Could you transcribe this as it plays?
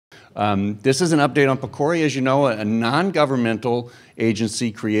This is an update on PCORI, as you know, a non-governmental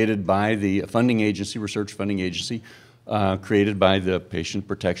agency created by the funding agency, research funding agency, created by the Patient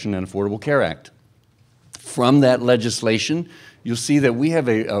Protection and Affordable Care Act. From that legislation, you'll see that we have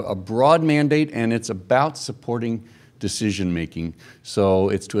a broad mandate, and it's about supporting decision-making. So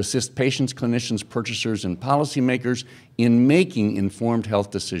it's to assist patients, clinicians, purchasers, and policymakers in making informed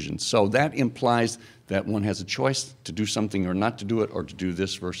health decisions. So that implies that one has a choice to do something or not to do it, or to do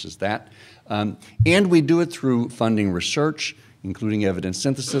this versus that. And we do it through funding research, including evidence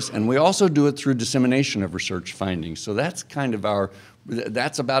synthesis, and we also do it through dissemination of research findings. So that's kind of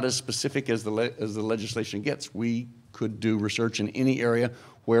that's about as specific as the legislation gets. We could do research in any area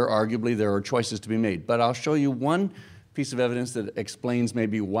where arguably there are choices to be made. But I'll show you one piece of evidence that explains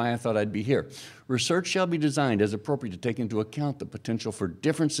maybe why I thought I'd be here. Research shall be designed as appropriate to take into account the potential for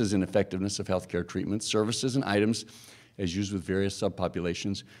differences in effectiveness of healthcare treatments, services, and items as used with various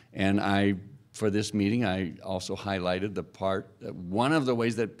subpopulations. And for this meeting, I also highlighted one of the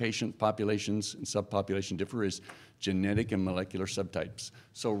ways that patient populations and subpopulation differ is genetic and molecular subtypes.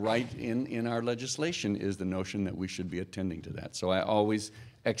 So right in our legislation is the notion that we should be attending to that. So I always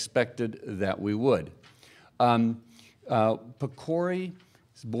expected that we would. PCORI's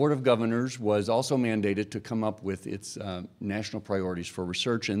Board of Governors was also mandated to come up with its national priorities for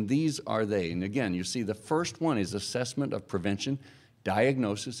research, and these are they. And again, you see the first one is assessment of prevention,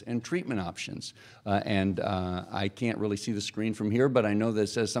 diagnosis, and treatment options. I can't really see the screen from here, but I know that it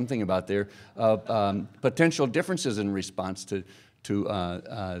says something about there potential differences in response to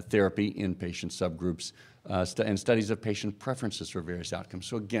therapy in patient subgroups, and studies of patient preferences for various outcomes.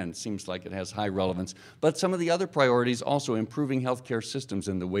 So again, it seems like it has high relevance. But some of the other priorities also improving healthcare systems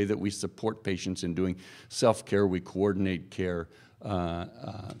and the way that we support patients in doing self-care, we coordinate care,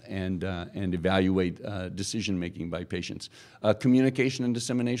 and evaluate decision-making by patients. Communication and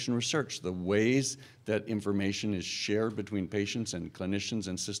dissemination research, the ways that information is shared between patients and clinicians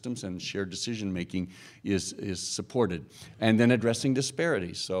and systems, and shared decision-making is supported. And then addressing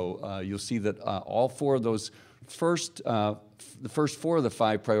disparities. So you'll see that all four of those the first four of the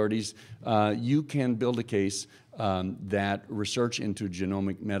 5 priorities, you can build a case that research into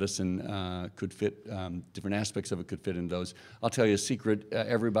genomic medicine could fit, different aspects of it could fit in those. I'll tell you a secret,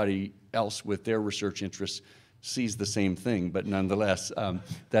 everybody else with their research interests sees the same thing, but nonetheless,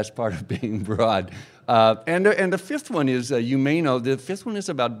 that's part of being broad. And the fifth one is, you may know, the fifth one is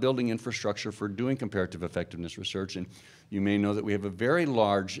about building infrastructure for doing comparative effectiveness research. And you may know that we have a very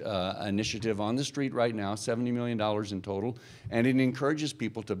large initiative on the street right now, $70 million in total, and it encourages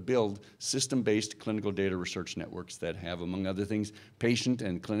people to build system-based clinical data research networks that have, among other things, patient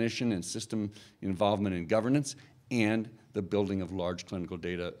and clinician and system involvement in governance, and the building of large clinical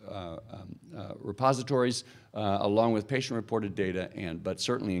data repositories, along with patient-reported data, but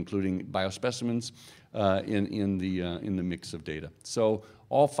certainly including biospecimens in the mix of data. So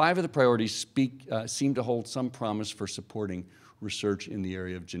all 5 of the priorities seem to hold some promise for supporting research in the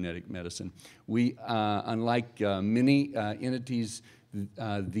area of genetic medicine. We, unlike many entities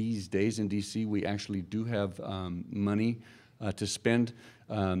these days in DC, we actually do have money to spend.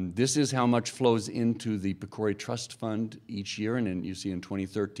 This is how much flows into the PCORI Trust Fund each year, and then you see in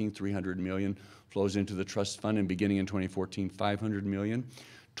 2013, $300 million flows into the trust fund, and beginning in 2014, $500 million.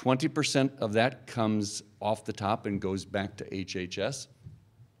 20% of that comes off the top and goes back to HHS,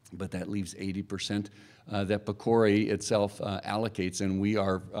 but that leaves 80% that PCORI itself allocates, and we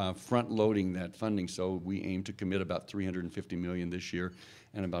are front-loading that funding, so we aim to commit about $350 million this year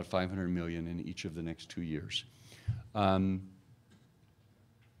and about $500 million in each of the next 2 years.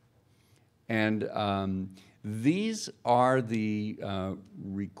 These are the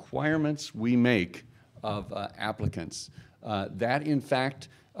requirements we make of applicants. That, in fact,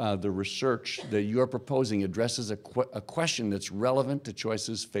 the research that you are proposing addresses a question that's relevant to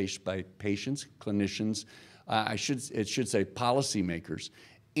choices faced by patients, clinicians, it should say policymakers,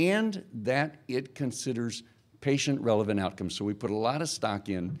 and that it considers patient-relevant outcomes. So we put a lot of stock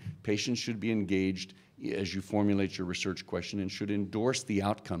in patients should be engaged as you formulate your research question and should endorse the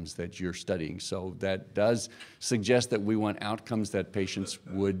outcomes that you're studying. So that does suggest that we want outcomes that patients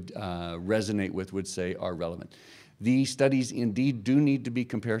would resonate with, would say are relevant. These studies indeed do need to be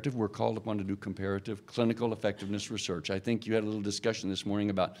comparative. We're called upon to do comparative clinical effectiveness research. I think you had a little discussion this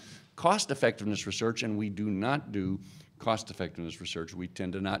morning about cost effectiveness research, and we do not do cost effectiveness research. We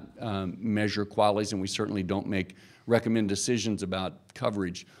tend to not measure qualities, and we certainly don't recommend decisions about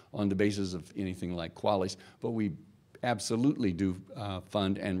coverage on the basis of anything like qualities, but we absolutely do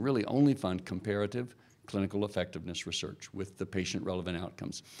fund, and really only fund, comparative clinical effectiveness research with the patient-relevant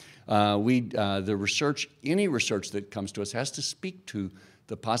outcomes. The research, any research that comes to us has to speak to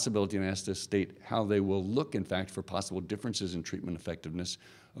the possibility, and asked to state how they will look, in fact, for possible differences in treatment effectiveness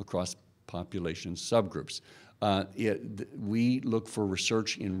across population subgroups. We look for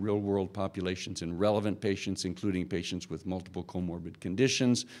research in real-world populations, in relevant patients, including patients with multiple comorbid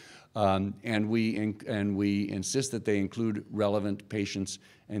conditions, and we insist that they include relevant patients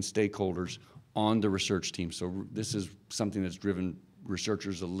and stakeholders on the research team. So this is something that's driven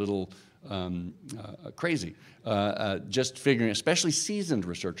researchers a little crazy, just figuring, especially seasoned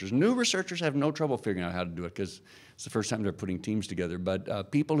researchers. New researchers have no trouble figuring out how to do it because it's the first time they're putting teams together.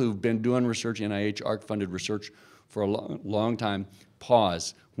 But people who've been doing research, NIH ARC-funded research for a long time,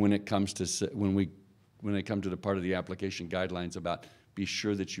 pause when it comes to when they come to the part of the application guidelines about be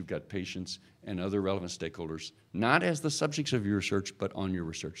sure that you've got patients and other relevant stakeholders, not as the subjects of your research, but on your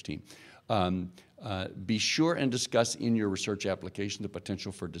research team. Be sure and discuss in your research application the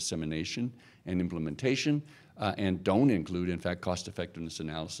potential for dissemination and implementation, and don't include, in fact, cost-effectiveness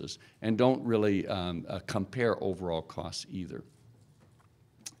analysis, and don't really compare overall costs either.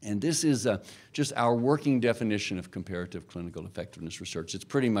 And this is just our working definition of comparative clinical effectiveness research. It's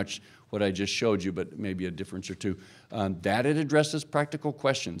pretty much what I just showed you, but maybe a difference or two. That it addresses practical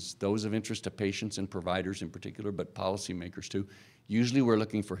questions, those of interest to patients and providers in particular, but policymakers too. Usually we're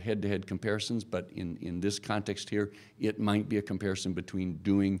looking for head-to-head comparisons, but in this context here, it might be a comparison between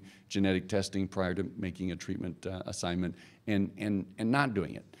doing genetic testing prior to making a treatment assignment and not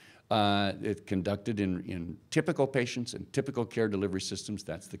doing it. It's conducted in typical patients and typical care delivery systems.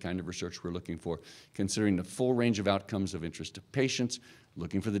 That's the kind of research we're looking for, considering the full range of outcomes of interest to patients,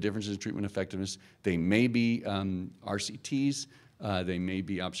 looking for the differences in treatment effectiveness. They may be RCTs, they may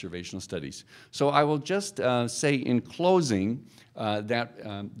be observational studies. So I will just say in closing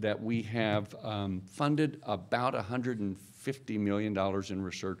that we have funded about $150 million in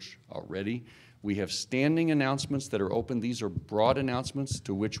research already. We have standing announcements that are open. These are broad announcements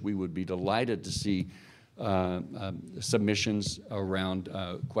to which we would be delighted to see submissions around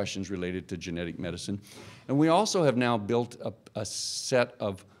questions related to genetic medicine. And we also have now built a set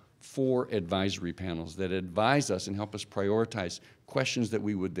of 4 advisory panels that advise us and help us prioritize questions that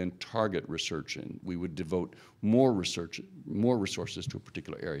we would then target research in. We would devote more resources to a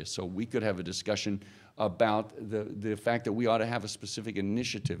particular area. So we could have a discussion about the fact that we ought to have a specific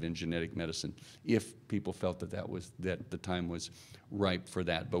initiative in genetic medicine if people felt that the time was ripe for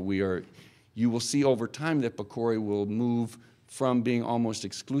that. But you will see over time that PCORI will move from being almost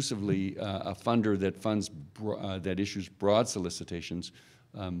exclusively a funder that funds, that issues broad solicitations,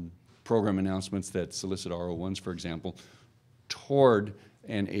 program announcements that solicit R01s, for example, toward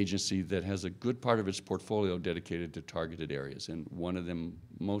an agency that has a good part of its portfolio dedicated to targeted areas. And one of them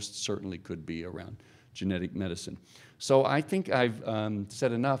most certainly could be around genetic medicine. So I think I've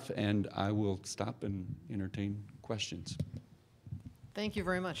said enough, and I will stop and entertain questions. Thank you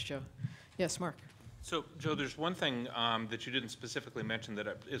very much, Joe. Yes, Mark. So, Joe, there's one thing that you didn't specifically mention that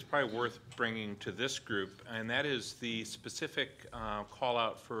is probably worth bringing to this group, and that is the specific call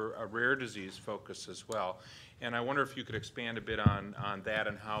out for a rare disease focus as well. And I wonder if you could expand a bit on that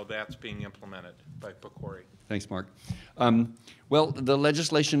and how that's being implemented by PCORI. Thanks, Mark. Well, the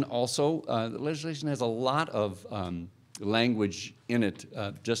legislation also, the legislation has a lot of language in it,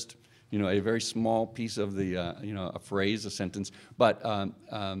 just, a very small piece of the, a phrase, a sentence, but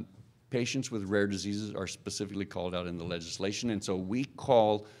patients with rare diseases are specifically called out in the legislation, and so we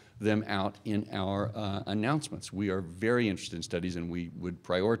call them out in our announcements. We are very interested in studies, and we would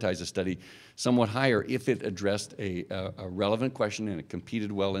prioritize a study somewhat higher if it addressed a relevant question and it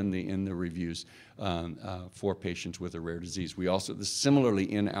competed well in the reviews for patients with a rare disease. We also,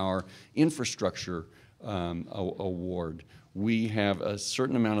 similarly in our infrastructure award, we have a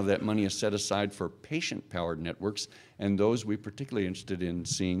certain amount of that money is set aside for patient-powered networks, and those we're particularly interested in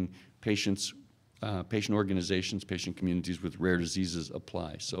seeing patient organizations, patient communities with rare diseases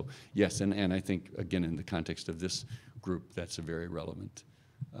apply. So yes, and I think, again, in the context of this group, that's a very relevant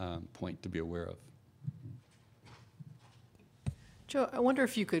point to be aware of. Joe, I wonder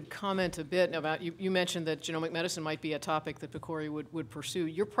if you could comment a bit about, you mentioned that genomic medicine might be a topic that PCORI would pursue.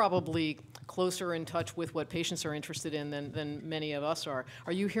 You're probably closer in touch with what patients are interested in than many of us are.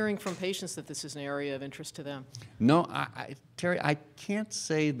 Are you hearing from patients that this is an area of interest to them? No, Terry, I can't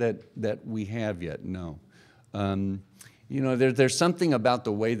say that we have yet, no. There's something about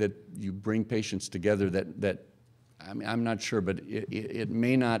the way that you bring patients together that I'm not sure, but it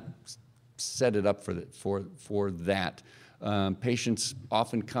may not set it up for that. Patients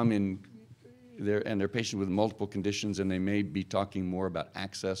often come in there, and they're patients with multiple conditions, and they may be talking more about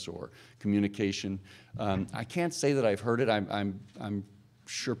access or communication. I can't say that I've heard it. I'm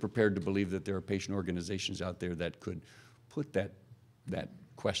sure prepared to believe that there are patient organizations out there that could put that that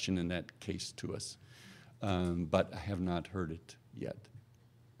question and that case to us. But I have not heard it yet.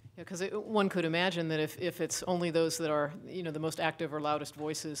 Yeah, because one could imagine that if it's only those that are, the most active or loudest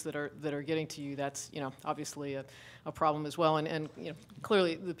voices that are getting to you, that's, obviously a problem as well. And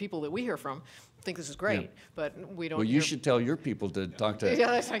clearly the people that we hear from think this is great, but we don't. Well, you should tell your people to talk to,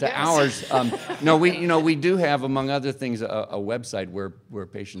 I to guess. ours. No, we do have, among other things, a website where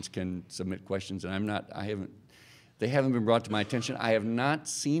patients can submit questions, and they haven't been brought to my attention. I have not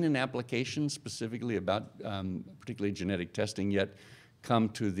seen an application specifically about particularly genetic testing yet come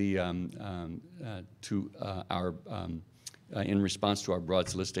to the our in response to our broad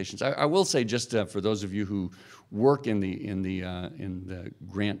solicitations. I will say, just for those of you who work in the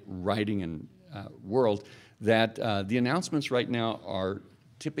grant writing and world, that the announcements right now are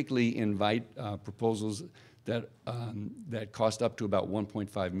typically invite proposals that cost up to about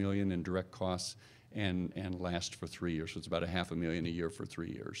 $1.5 million in direct costs and last for 3 years. So it's about $500,000 a year for 3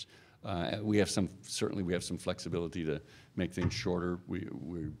 years. Certainly we have some flexibility to make things shorter.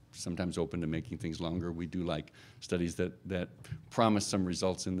 We're sometimes open to making things longer. We do like studies that promise some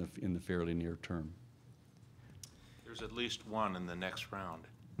results in the fairly near term. There's at least one in the next round.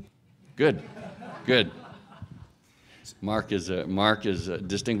 Good, good. Mark has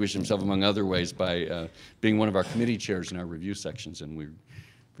distinguished himself among other ways by being one of our committee chairs in our review sections, and we're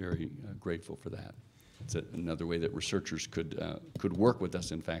very grateful for that. It's another way that researchers could work with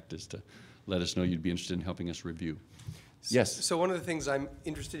us, in fact, is to let us know you'd be interested in helping us review. Yes? So one of the things I'm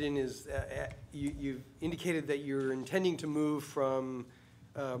interested in is you've indicated that you're intending to move from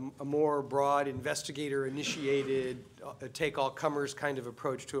a more broad investigator-initiated, take-all-comers kind of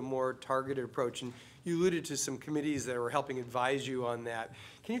approach to a more targeted approach. And you alluded to some committees that were helping advise you on that.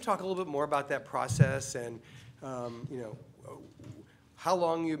 Can you talk a little bit more about that process and, how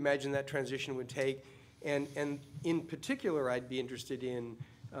long you imagine that transition would take? And in particular, I'd be interested in,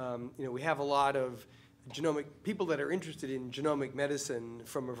 we have a lot of people that are interested in genomic medicine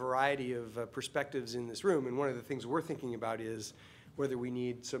from a variety of perspectives in this room. And one of the things we're thinking about is whether we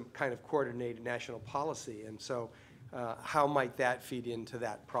need some kind of coordinated national policy. And so how might that feed into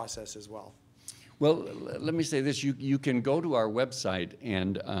that process as well? Well, let me say this. You can go to our website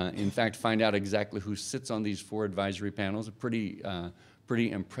and, in fact, find out exactly who sits on these 4 advisory panels.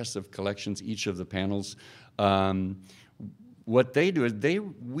 Pretty impressive collections, each of the panels. What they do is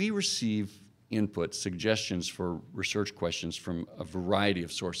we receive input, suggestions for research questions from a variety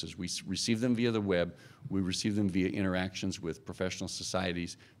of sources. We receive them via the web. We receive them via interactions with professional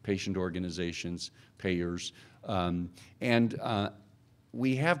societies, patient organizations, payers.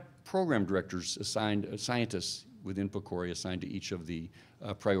 We have program directors assigned, scientists within PCORI assigned to each of the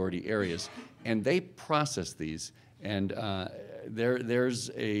priority areas, and they process these. And there's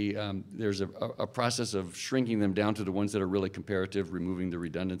a process of shrinking them down to the ones that are really comparative, removing the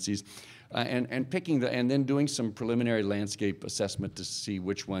redundancies, and picking and then doing some preliminary landscape assessment to see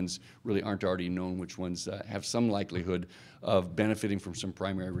which ones really aren't already known, which ones have some likelihood of benefiting from some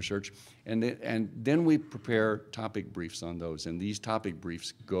primary research, and then we prepare topic briefs on those, and these topic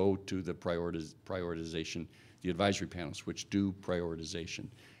briefs go to the prioritization, the advisory panels, which do prioritization,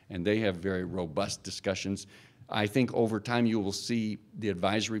 and they have very robust discussions. I think over time you will see the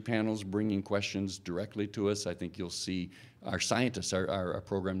advisory panels bringing questions directly to us. I think you'll see our scientists, our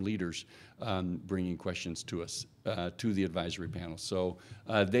program leaders, bringing questions to us, to the advisory panel. So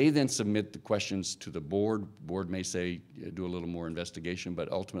they then submit the questions to the board. Board may say, do a little more investigation,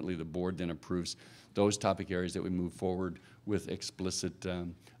 but ultimately the board then approves those topic areas that we move forward with explicit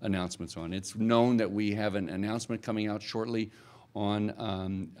announcements on. It's known that we have an announcement coming out shortly on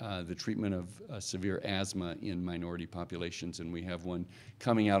the treatment of severe asthma in minority populations, and we have one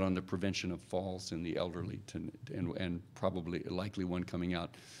coming out on the prevention of falls in the elderly, and probably likely one coming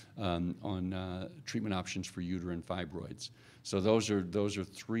out on treatment options for uterine fibroids. So those are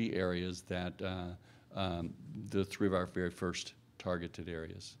 3 areas that the 3 of our very first targeted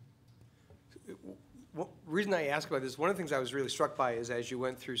areas. Well, the reason I ask about this, one of the things I was really struck by is as you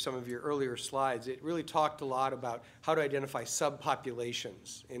went through some of your earlier slides, it really talked a lot about how to identify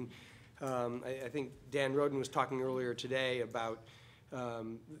subpopulations. And I think Dan Roden was talking earlier today about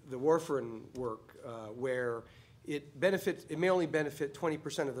the warfarin work where it may only benefit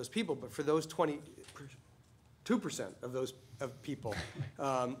 20% of those people, but for those 2% of those people,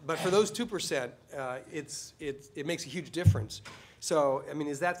 but for those 2%, it makes a huge difference. So, I mean,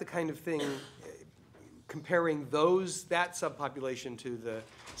 is that the kind of thing, comparing that subpopulation to the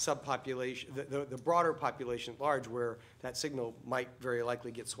subpopulation, the broader population at large, where that signal might very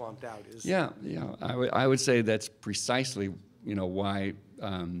likely get swamped out? Yeah, I would say that's precisely why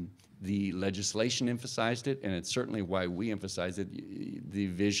The legislation emphasized it, and it's certainly why we emphasize it. The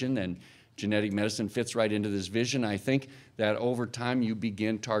vision, and genetic medicine fits right into this vision. I think that over time you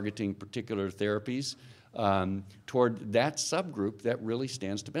begin targeting particular therapies toward that subgroup that really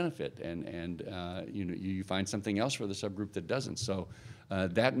stands to benefit, and you find something else for the subgroup that doesn't. So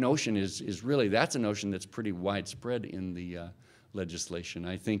that notion is really, that's a notion that's pretty widespread in the legislation.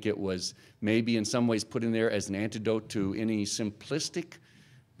 I think it was maybe in some ways put in there as an antidote to any simplistic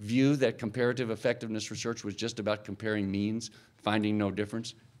view that comparative effectiveness research was just about comparing means, finding no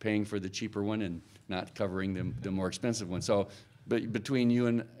difference, paying for the cheaper one and not covering the more expensive one. So but between you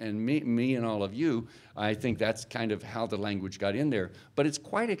and me and all of you, I think that's kind of how the language got in there. But it's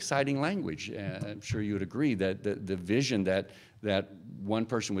quite exciting language. I'm sure you would agree that the vision that one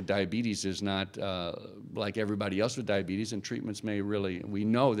person with diabetes is not like everybody else with diabetes, and treatments may really, we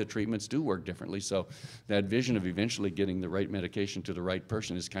know that treatments do work differently. So that vision of eventually getting the right medication to the right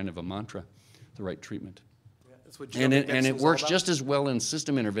person is kind of a mantra, the right treatment. That's what And genomic it medicine's all works about. just as well in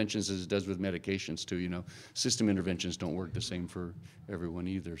system interventions as it does with medications too. You know, system interventions don't work the same for everyone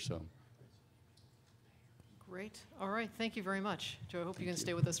either. So. Great. All right. Thank you very much, Joe. I hope you can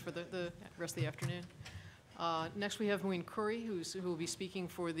stay with us for the rest of the afternoon. Next, we have PCORI, who will be speaking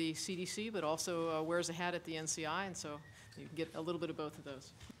for the CDC, but also wears a hat at the NCI, and so you can get a little bit of both of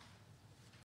those.